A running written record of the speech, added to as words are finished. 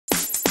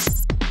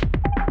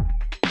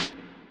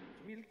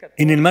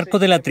En el marco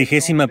de la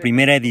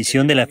 31ª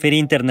edición de la Feria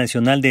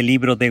Internacional del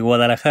Libro de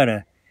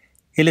Guadalajara,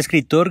 el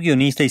escritor,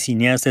 guionista y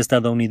cineasta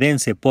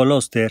estadounidense Paul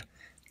Auster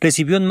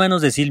recibió en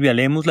manos de Silvia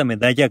Lemus la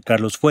medalla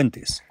Carlos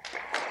Fuentes.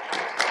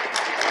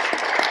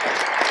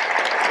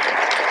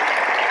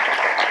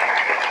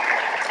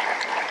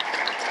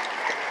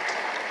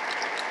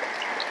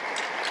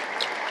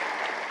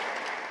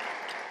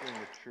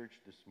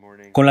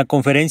 Con la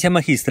conferencia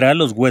magistral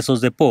Los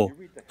huesos de Poe,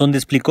 donde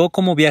explicó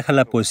cómo viaja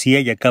la poesía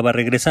y acaba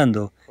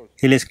regresando,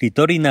 el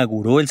escritor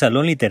inauguró el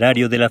Salón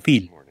Literario de la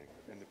FIL.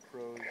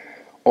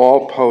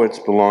 All poets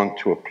belong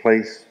to a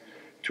place,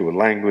 to a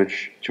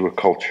language, to a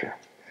culture.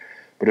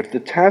 But if the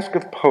task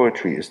of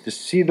poetry is to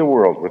see the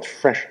world with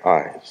fresh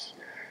eyes,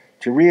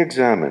 to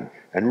re-examine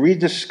and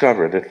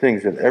rediscover the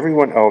things that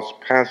everyone else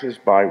passes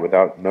by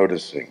without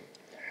noticing,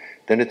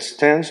 then it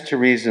stands to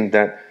reason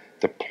that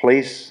the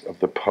place of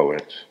the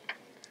poet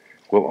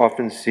will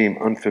often seem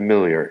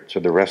unfamiliar to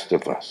the rest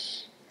of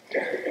us.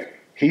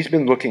 He's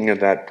been looking at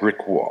that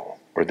brick wall,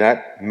 or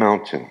that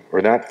mountain,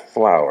 or that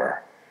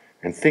flower,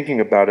 and thinking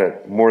about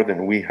it more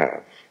than we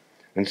have.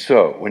 And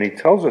so, when he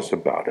tells us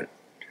about it,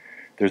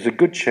 there's a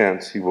good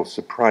chance he will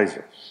surprise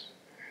us.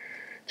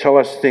 Tell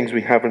us things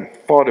we haven't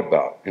thought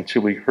about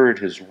until we heard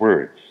his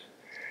words.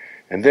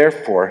 And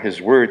therefore,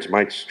 his words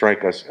might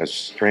strike us as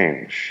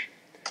strange.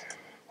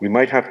 We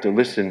might have to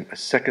listen a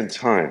second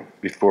time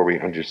before we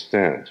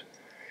understand.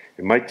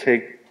 It might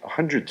take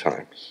 100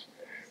 times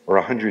or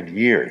 100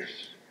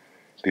 years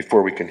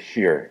before we can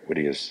hear what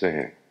he is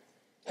saying.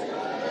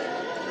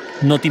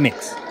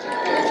 Notimex.